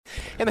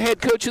And the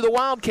head coach of the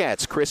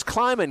Wildcats, Chirs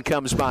Klieman,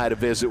 comes by to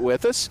visit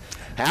with us.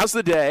 How's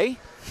the day?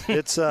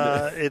 It's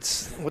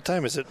what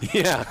time is it?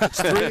 Yeah. It's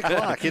 3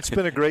 o'clock. It's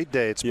been a great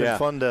day. It's been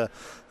fun to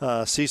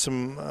see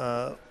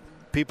some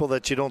people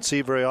that you don't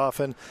see very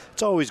often.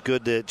 It's always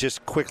good to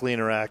just quickly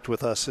interact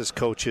with us as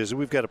coaches.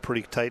 We've got a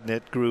pretty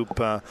tight-knit group.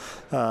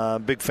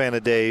 Big fan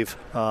of Dave,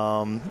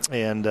 so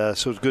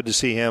it's good to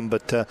see him.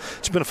 But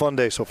it's been a fun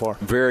day so far.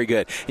 Very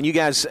good. And you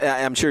guys,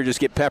 I'm sure, just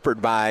get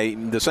peppered by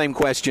the same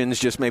questions,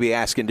 just maybe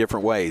asked in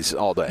different ways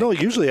all day. No,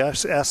 usually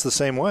ask the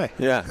same way.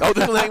 Yeah. Oh,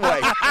 the same way.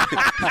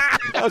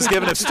 I was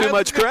giving us too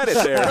much credit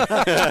there.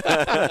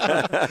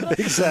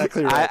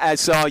 Exactly right. I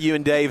saw you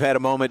and Dave had a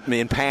moment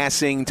in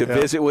passing to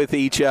visit with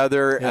each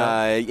other.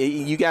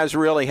 You guys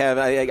really have,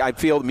 I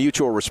feel,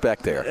 mutual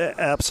respect there.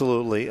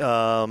 Absolutely.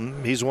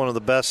 He's one of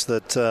the best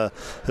that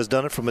has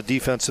done it from a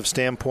defensive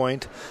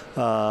standpoint.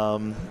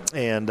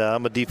 And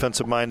I'm a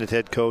defensive-minded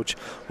head coach.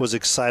 Was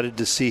excited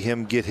to see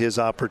him get his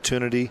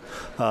opportunity,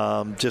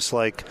 just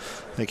like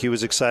I think he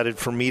was excited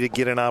for me to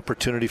get an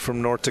opportunity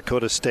from North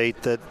Dakota State.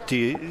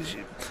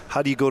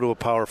 How do you go to a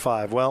Power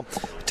 5? Well,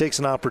 it takes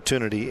an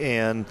opportunity,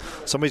 and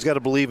somebody's got to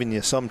believe in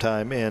you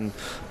sometime. And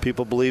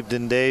people believed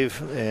in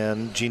Dave,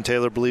 and Gene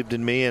Taylor believed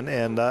in me,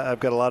 and I've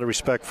got a lot of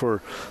respect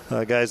for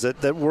guys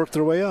that work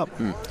their way up.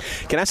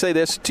 Can I say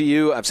this to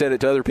you? I've said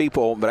it to other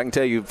people, but I can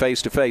tell you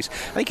face to face.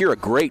 I think you're a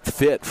great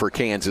fit for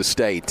Kansas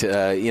State.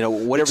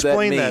 Whatever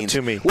Explain that means. That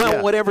to me.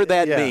 Well, whatever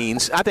that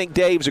means. I think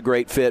Dave's a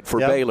great fit for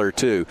Baylor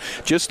too.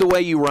 Just the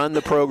way you run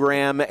the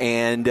program,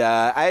 and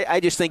I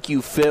just think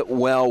you fit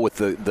well with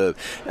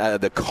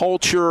the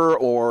culture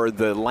or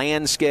the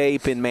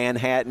landscape in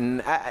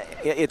Manhattan.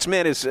 It's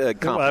meant as a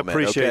compliment. I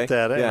appreciate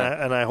that,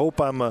 Yeah. and I hope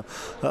I'm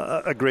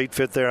a great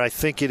fit there. I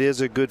think it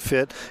is a good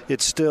fit.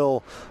 It's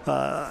still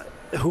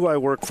who I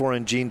work for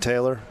in Gene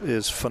Taylor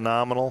is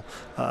phenomenal.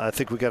 I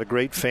think we got a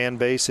great fan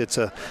base. It's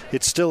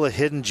still a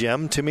hidden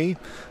gem to me,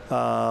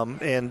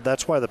 and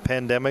that's why the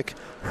pandemic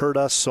hurt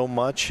us so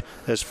much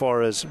as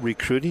far as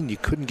recruiting. You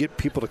couldn't get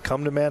people to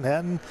come to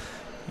Manhattan.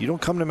 You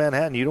don't come to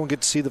Manhattan, you don't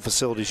get to see the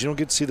facilities, you don't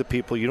get to see the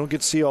people, you don't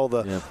get to see all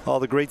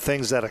the great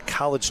things that a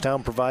college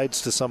town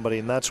provides to somebody.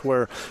 And that's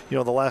where,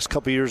 the last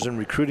couple of years in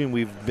recruiting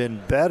we've been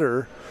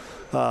better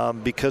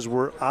because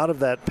we're out of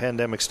that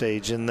pandemic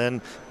stage. And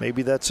then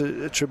maybe that's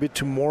a tribute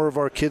to more of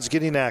our kids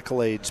getting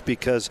accolades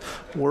because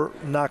we're,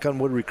 knock on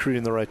wood,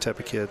 recruiting the right type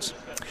of kids.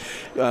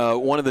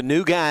 One of the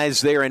new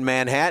guys there in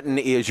Manhattan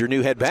is your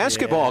new head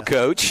basketball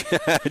coach,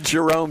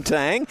 Jerome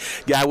Tang,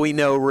 guy we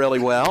know really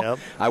well. Yep.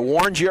 I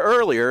warned you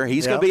earlier.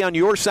 He's going to be on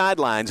your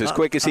sidelines as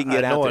quick as he can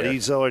get out there.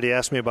 He's already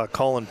asked me about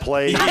calling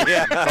plays,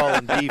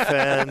 calling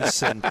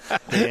defense, and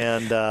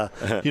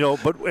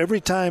but every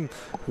time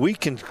we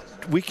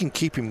can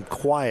keep him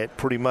quiet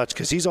pretty much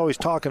because he's always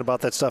talking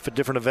about that stuff at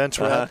different events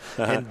we're at.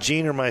 And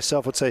Gene or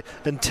myself would say,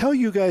 until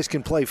you guys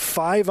can play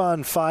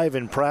 5-on-5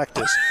 in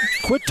practice,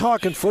 quit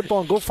talking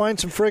football and go find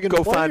some friggin'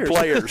 players. Find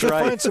players,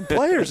 right? Find some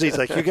players. He's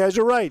like, you guys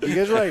are right.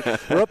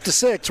 We're up to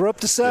 6. We're up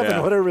to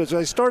 7, whatever it is.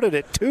 I started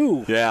at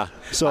 2. Yeah.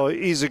 So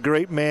he's a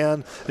great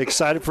man.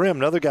 Excited for him.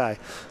 Another guy,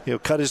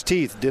 cut his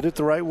teeth, did it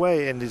the right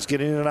way, and he's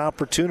getting an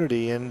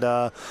opportunity, and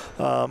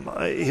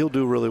he'll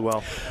do really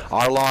well.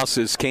 Our loss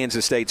is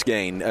Kansas State's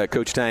gain.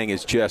 Coach Tang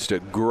is just a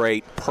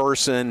great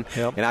person,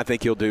 and I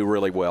think he'll do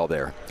really well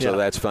there. So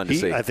that's fun to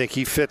see. I think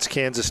he fits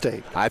Kansas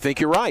State. I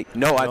think you're right.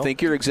 No, I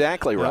think you're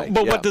exactly right.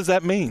 But what does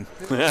that mean?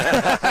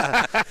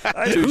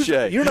 Touche.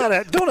 You're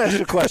not. Don't ask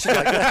a question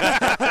like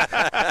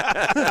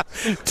that.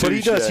 But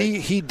he does.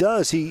 He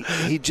does.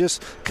 He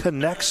just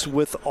connects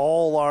with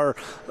all our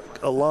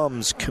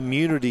alums,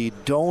 community,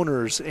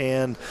 donors,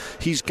 and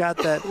he's got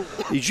that.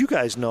 As you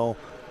guys know,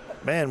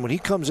 man, when he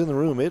comes in the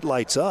room, it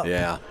lights up.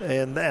 Yeah.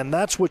 And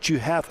that's what you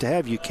have to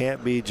have. You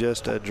can't be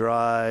just a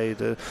dry.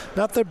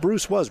 Not that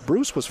Bruce was.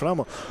 Bruce was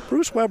phenomenal.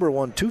 Bruce Weber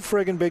won 2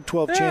 friggin' Big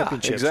 12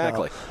 championships.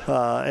 Exactly.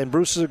 And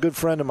Bruce is a good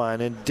friend of mine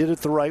and did it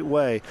the right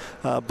way.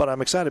 But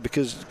I'm excited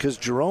because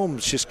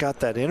Jerome's just got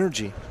that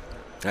energy.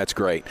 That's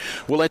great.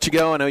 We'll let you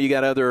go. I know you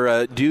got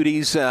other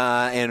duties,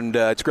 and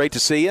it's great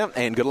to see you,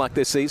 and good luck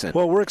this season.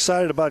 Well, we're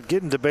excited about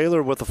getting to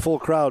Baylor with a full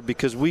crowd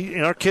because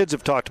and our kids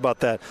have talked about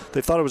that.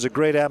 They thought it was a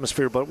great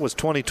atmosphere, but it was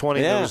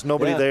 2020. There was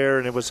nobody there,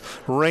 and it was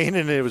raining,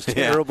 and it was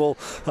terrible.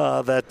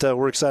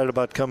 We're excited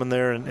about coming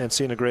there and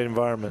seeing a great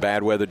environment.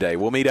 Bad weather day.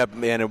 We'll meet up,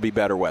 and it'll be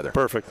better weather.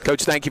 Perfect.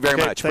 Coach, thank you very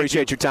much.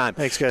 Appreciate your time.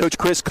 Thanks, guys. Coach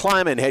Chirs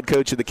Klieman, head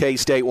coach of the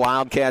K-State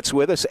Wildcats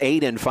with us,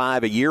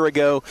 8-5 a year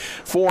ago,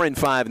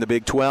 4-5 in the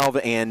Big 12,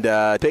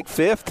 and picked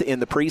 5th in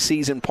the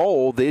preseason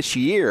poll this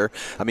year.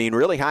 I mean,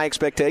 really high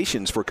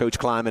expectations for Coach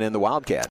Klieman and the Wildcats.